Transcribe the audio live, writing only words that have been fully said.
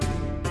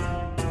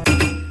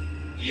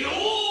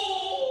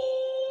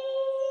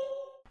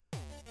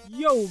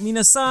Yo,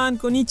 minasan,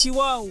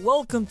 konnichiwa.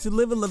 Welcome to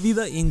Live La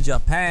Vida in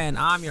Japan.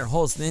 I'm your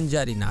host,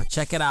 Ninja. Now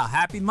check it out.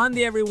 Happy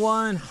Monday,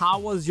 everyone. How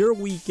was your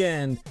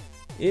weekend?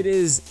 It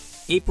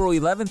is April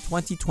 11th,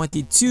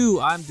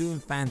 2022. I'm doing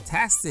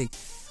fantastic.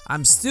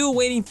 I'm still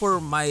waiting for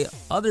my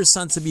other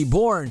son to be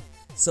born.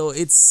 So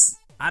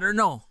I don't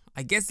know.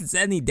 I guess it's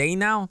any day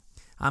now.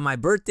 On my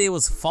birthday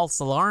was false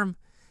alarm.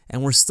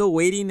 And we're still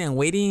waiting and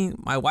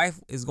waiting. My wife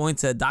is going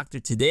to a doctor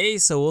today,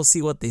 so we'll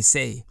see what they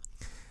say.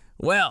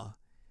 Well,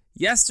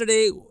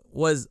 yesterday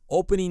was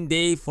opening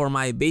day for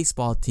my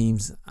baseball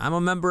teams. I'm a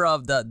member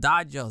of the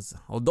Dodgers,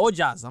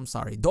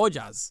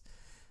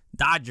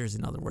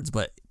 in other words,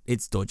 but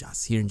it's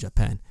Dodgers here in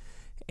Japan.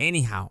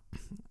 Anyhow,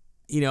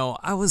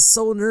 I was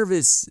so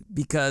nervous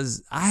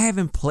because I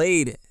haven't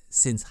played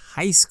since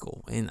high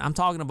school, and I'm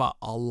talking about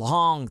a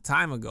long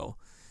time ago,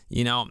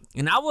 and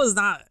I was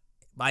not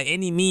by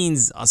any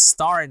means a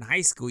star in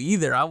high school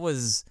either. I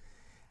was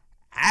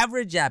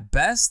average at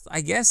best,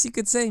 I guess you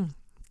could say.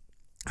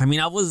 I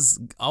mean, I was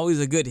always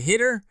a good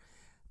hitter,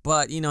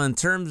 but, in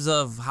terms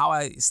of how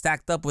I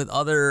stacked up with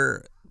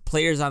other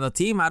players on the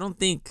team, I don't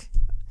think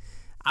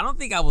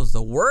I was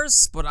the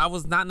worst, but I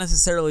was not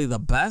necessarily the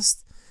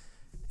best.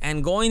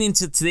 And going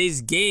into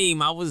today's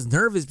game, I was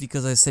nervous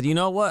because I said, you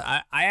know what?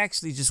 I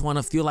actually just want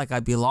to feel like I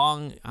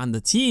belong on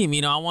the team.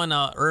 I want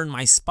to earn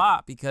my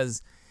spot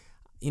because,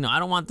 I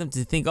don't want them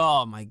to think,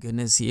 oh, my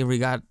goodness, here we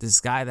got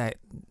this guy that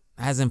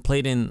hasn't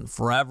played in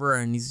forever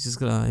and he's just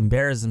going to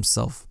embarrass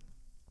himself.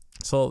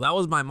 So that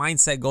was my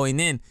mindset going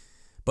in.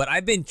 But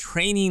I've been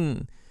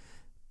training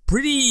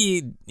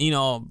pretty,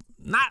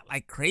 not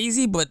like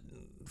crazy, but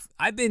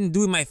I've been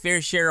doing my fair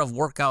share of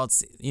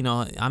workouts.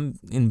 I'm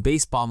in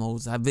baseball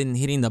modes. I've been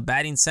hitting the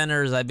batting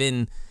centers. I've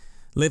been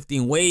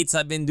lifting weights.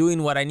 I've been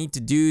doing what I need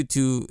to do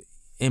to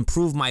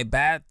improve my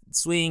bat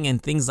swing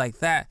and things like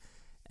that.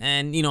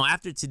 And,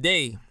 after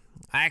today,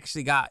 I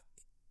actually got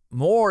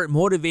more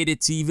motivated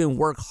to even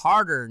work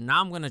harder. Now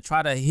I'm going to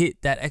try to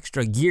hit that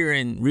extra gear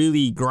and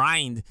really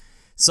grind.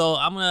 So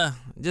I'm going to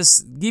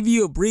just give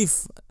you a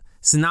brief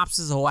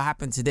synopsis of what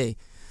happened today.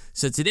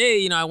 So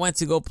today, I went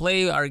to go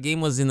play. Our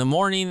game was in the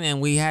morning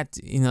and we had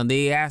to,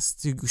 they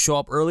asked to show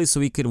up early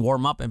so we could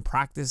warm up and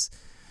practice.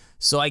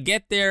 So I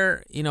get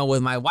there,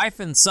 with my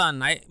wife and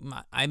son.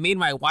 I made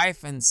my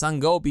wife and son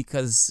go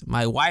because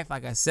my wife,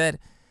 like I said,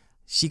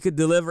 she could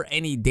deliver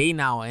any day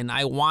now, and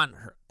I want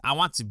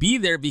to be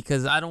there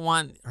because I don't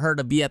want her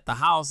to be at the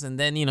house and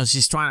then,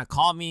 she's trying to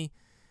call me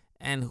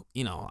and,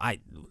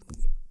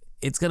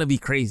 it's going to be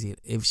crazy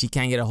if she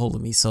can't get a hold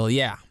of me. So,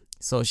 yeah.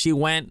 So she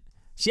went.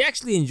 She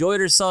actually enjoyed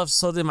herself.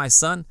 So did my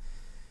son.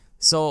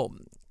 So,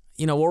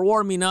 we're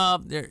warming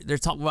up. They're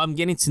talking. I'm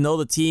getting to know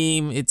the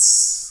team.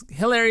 It's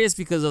hilarious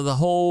because of the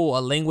whole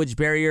language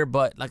barrier.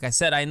 But like I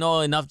said, I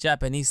know enough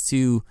Japanese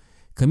to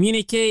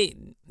communicate.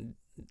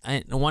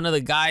 And one of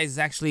the guys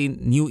actually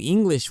knew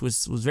English,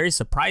 was very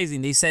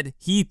surprising. They said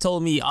he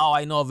told me, oh,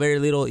 I know very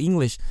little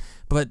English.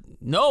 But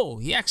no,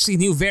 he actually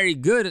knew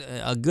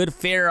a good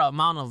fair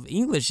amount of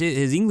English.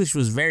 His English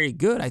was very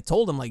good. I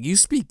told him, you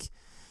speak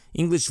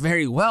English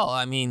very well.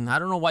 I mean, I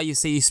don't know why you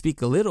say you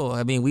speak a little.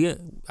 I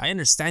mean, I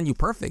understand you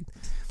perfect.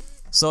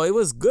 So it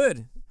was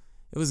good.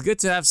 It was good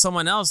to have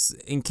someone else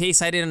in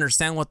case I didn't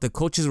understand what the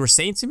coaches were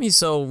saying to me.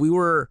 So we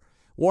were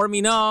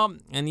warming up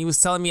and he was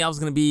telling me I was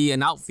going to be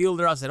an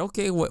outfielder. I said,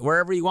 okay,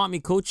 wherever you want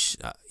me, coach.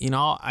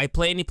 I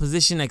play any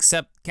position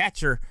except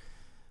catcher.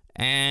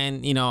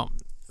 And,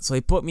 so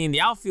he put me in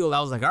the outfield.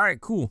 I was like, all right,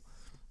 cool.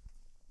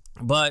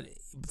 But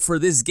for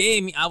this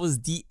game, I was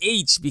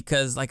DH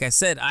because, like I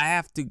said, I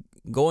have to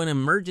go in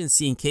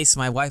emergency in case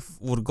my wife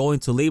would go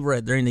into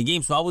labor during the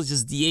game. So I was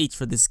just DH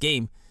for this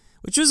game,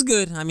 which was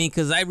good. I mean,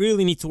 because I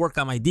really need to work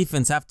on my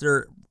defense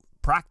after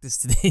practice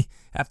today,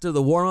 after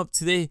the warm-up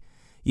today.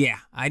 Yeah,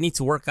 I need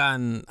to work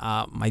on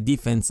my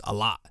defense a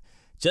lot.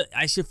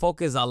 I should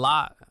focus a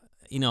lot,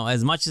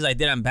 as much as I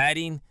did on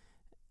batting,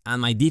 on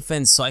my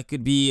defense, so I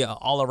could be an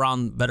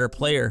all-around better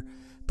player.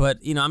 But,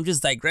 I'm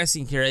just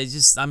digressing here.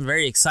 I'm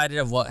very excited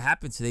of what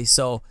happened today.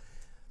 So,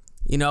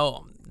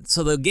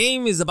 so the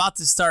game is about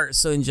to start.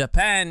 So in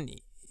Japan,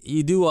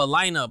 you do a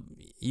lineup.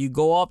 You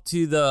go up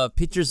to the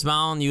pitcher's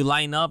mound, you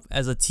line up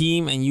as a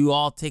team, and you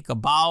all take a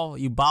bow.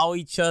 You bow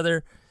each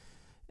other.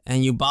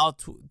 And you bow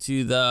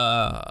to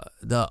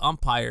the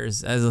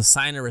umpires as a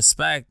sign of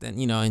respect, and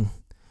and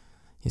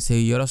you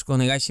say yoroshiku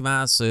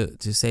onegaishimasu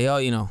to say,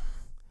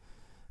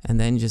 and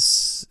then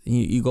just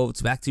you go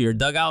back to your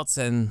dugouts,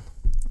 and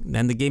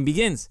then the game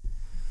begins.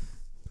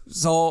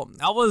 So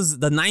I was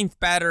the 9th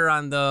batter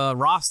on the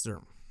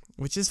roster,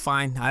 which is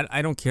fine.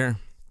 I don't care.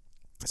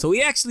 So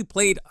we actually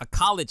played a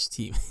college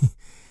team.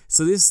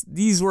 So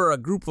these were a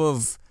group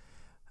of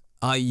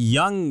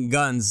young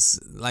guns,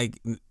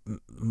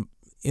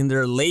 in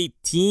their late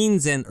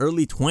teens and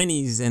early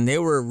 20s, and they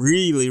were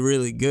really,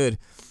 really good.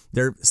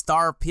 Their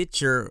star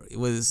pitcher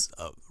was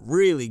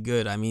really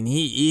good. I mean,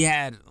 he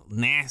had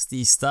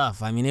nasty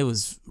stuff. I mean, it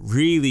was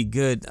really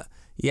good.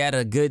 He had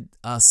a good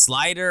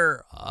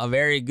slider, a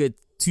very good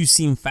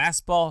two-seam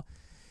fastball,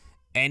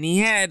 and he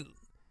had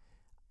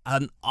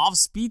an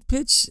off-speed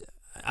pitch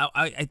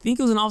I think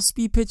it was an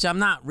off-speed pitch. I'm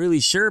not really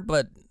sure,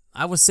 but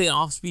I would say an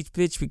off-speed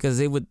pitch because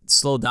it would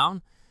slow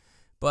down.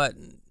 But,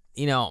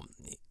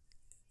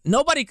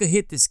 nobody could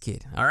hit this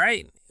kid, all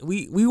right?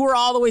 We were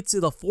all the way to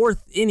the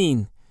 4th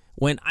inning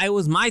when I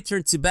was my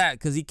turn to bat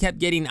because he kept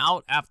getting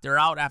out after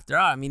out after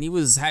out. I mean, he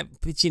was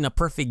pitching a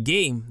perfect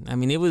game. I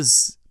mean, it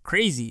was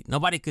crazy.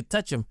 Nobody could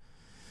touch him.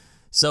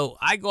 So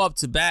I go up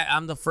to bat.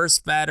 I'm the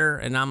first batter,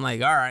 and I'm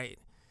like, all right.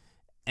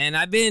 And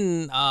I've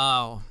been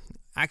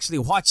actually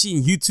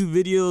watching YouTube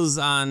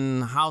videos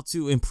on how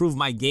to improve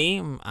my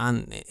game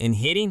in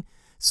hitting.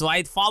 So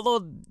I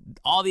followed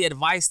all the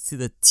advice to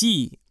the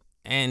T,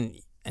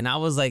 and I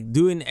was like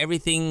doing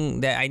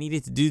everything that I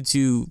needed to do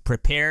to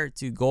prepare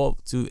to go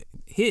up to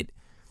hit.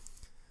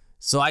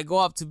 So I go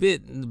up to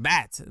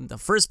bat. The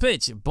first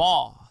pitch,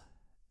 ball.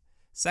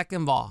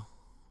 Second ball.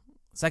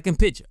 Second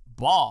pitch,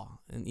 ball.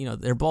 And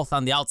they're both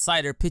on the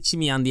outside. They're pitching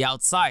me on the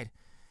outside.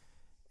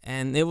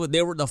 And they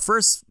were the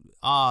first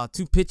 2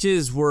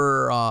 pitches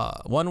were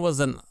one was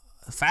a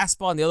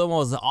fastball and the other one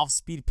was an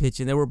off-speed pitch,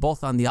 and they were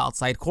both on the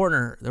outside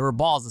corner. There were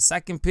balls. The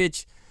second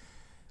pitch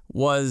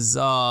was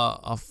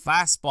a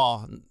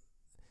fastball,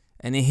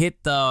 and it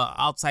hit the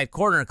outside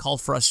corner,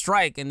 called for a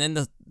strike. And then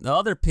the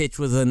other pitch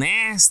was a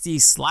nasty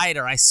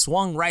slider. I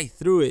swung right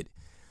through it,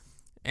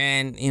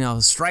 and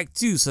strike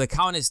 2. So the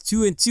count is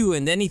 2-2.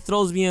 And then he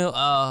throws me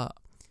a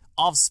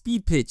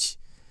off-speed pitch,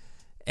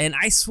 and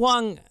I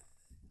swung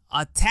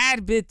a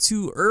tad bit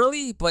too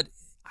early, but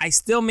I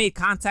still made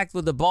contact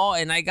with the ball,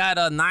 and I got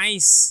a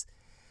nice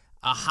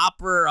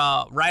hopper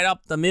right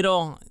up the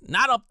middle.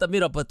 Not up the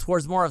middle, but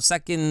towards more of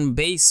second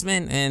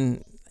baseman,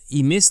 and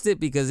he missed it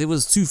because it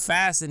was too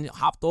fast and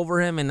hopped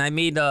over him, and I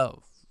made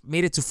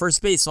it to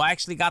first base. So I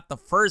actually got the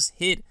first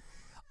hit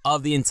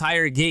of the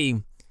entire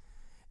game,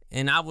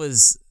 and I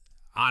was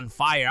on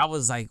fire. I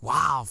was like,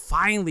 wow,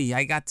 finally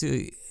I got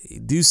to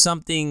do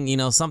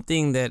something,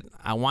 something that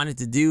I wanted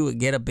to do,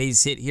 get a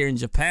base hit here in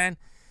Japan.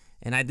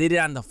 And I did it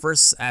on the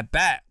first at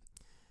bat.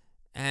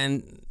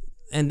 And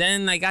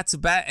then I got to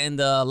bat in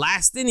the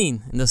last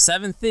inning, in the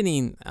 7th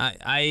inning.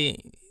 I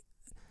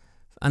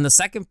on the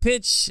second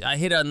pitch, I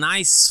hit a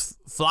nice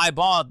fly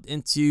ball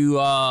into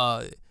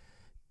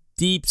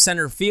deep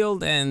center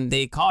field, and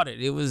they caught it.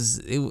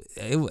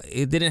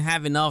 It didn't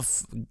have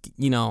enough,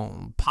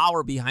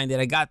 power behind it.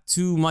 I got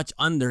too much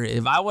under it.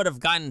 If I would have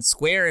gotten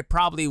square, it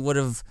probably would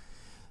have,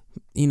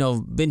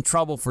 been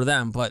trouble for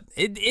them. But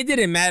it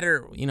didn't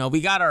matter.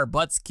 We got our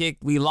butts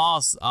kicked. We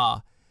lost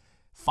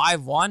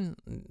 5-1.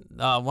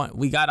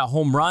 We got a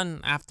home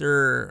run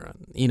after,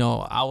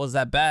 I was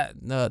at bat.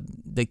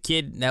 The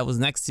kid that was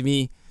next to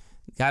me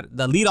got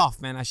the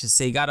leadoff man, I should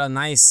say, got a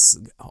nice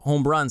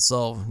home run.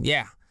 So,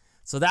 yeah.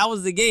 So that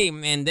was the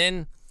game. And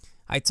then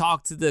I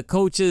talked to the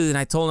coaches and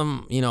I told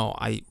them,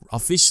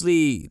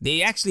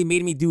 they actually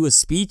made me do a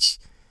speech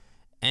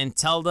and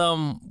tell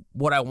them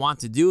what I want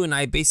to do. And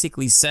I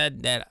basically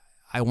said that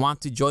I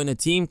want to join a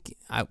team.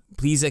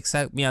 Please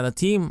accept me on the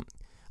team.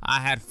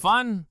 I had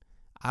fun.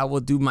 I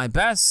will do my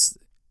best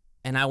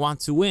and I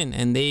want to win.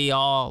 And they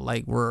all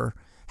were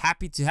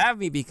happy to have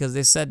me because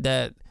they said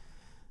that,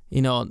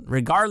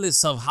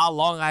 regardless of how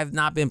long I've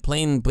not been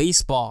playing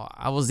baseball,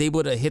 I was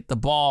able to hit the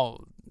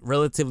ball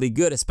relatively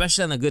good,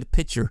 especially on a good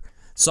pitcher.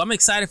 So I'm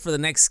excited for the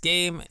next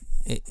game.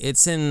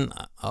 It's in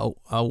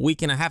a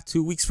week and a half,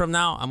 2 weeks from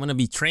now. I'm going to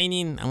be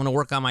training. I'm going to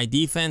work on my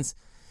defense,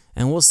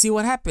 and we'll see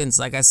what happens.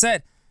 Like I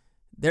said,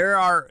 there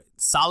are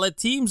solid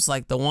teams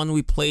like the one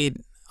we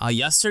played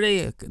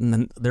yesterday.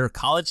 They're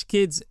college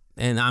kids,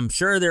 and I'm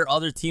sure there are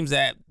other teams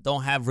that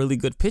don't have really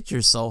good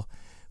pitchers. So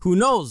who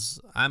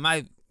knows? I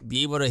might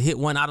be able to hit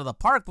one out of the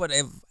park, but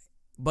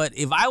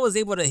if I was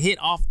able to hit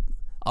off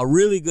a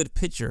really good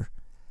pitcher,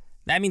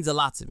 that means a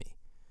lot to me.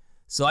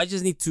 So I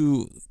just need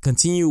to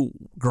continue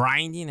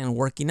grinding and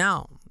working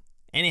out.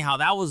 Anyhow,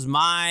 that was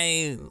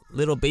my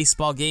little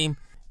baseball game.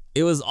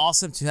 It was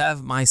awesome to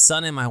have my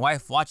son and my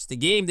wife watch the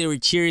game. They were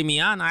cheering me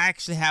on. I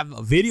actually have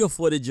a video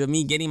footage of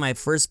me getting my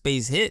first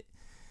base hit.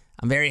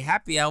 I'm very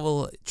happy. I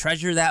will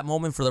treasure that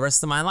moment for the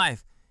rest of my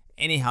life.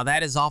 Anyhow,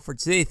 that is all for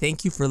today.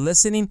 Thank you for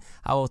listening.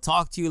 I will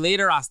talk to you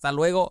later. Hasta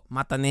luego.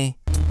 Matane.